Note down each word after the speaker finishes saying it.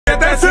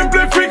que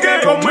simplifique,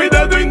 con mi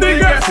dedo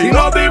indique, si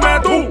no dime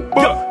tú.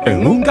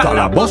 En un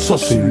calabozo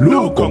sin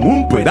luz, con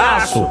un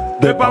pedazo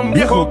de pan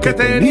viejo que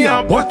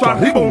tenía puesto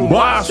arriba un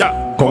vaso,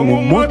 con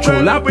un mocho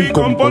lápiz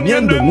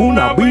componiendo en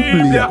una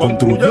Biblia,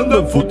 construyendo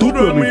el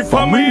futuro de mi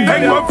familia.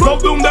 Tengo el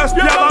flow de un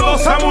despiadado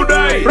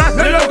samurái.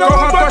 Me lo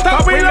cojo toda esta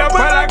pila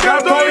para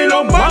gato y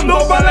los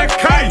mando para el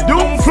sky de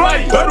un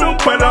fly. Pero un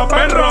pela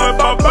perro, el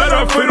papero,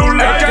 el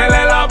firulé, el que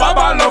le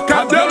lavaba los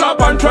cambios, la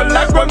pancho el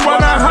lago en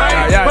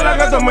Guanajay. Para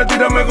gatos me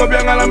tiran, me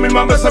copian, a la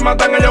misma vez se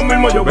matan ellos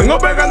mismos. Yo vengo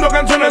pegando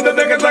canciones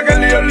desde que saqué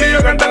el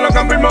lío, canté en los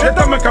campismos.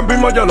 Este me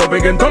campismo, yo lo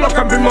pegué en todos los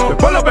campismos.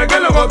 Después lo pegué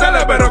en los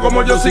hoteles, pero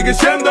como yo sigue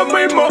siendo el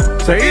mismo,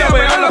 seguía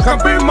pegando los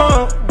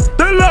campismos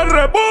de la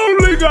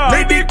república.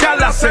 Lírica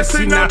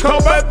asesinato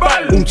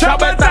verbal, un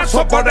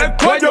chavetazo por el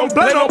cuello en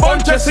pleno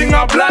bonche sin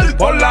hablar,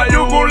 por la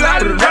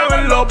yugular,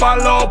 llévenlo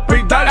para el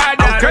hospital.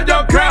 Aunque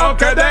yo creo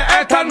que de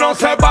esta no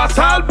se va a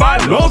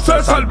salvar, no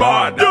se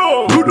salvar.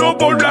 Uno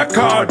por la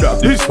cara,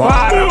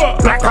 dispara,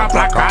 placa,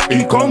 placa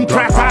y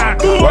contraataca.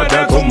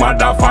 Puede tu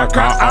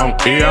motherfucker,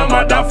 y a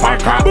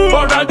motherfucker.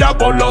 Por allá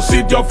por los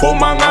sitios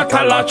fuman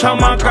hasta la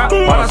chamaca,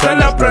 para ser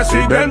la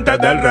presidente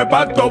del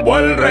reparto o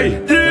el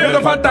rey. No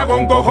te falta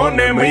con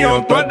cojones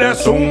míos, tú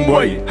eres un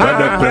buey. Tú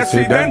eres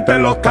presidente de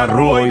los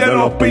tarrúos y de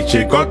los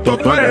pichicotos,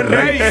 tú eres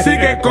rey.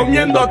 Sigue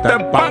comiéndote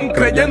pan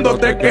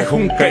creyéndote que es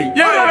un cake.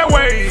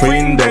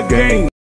 Fin de game.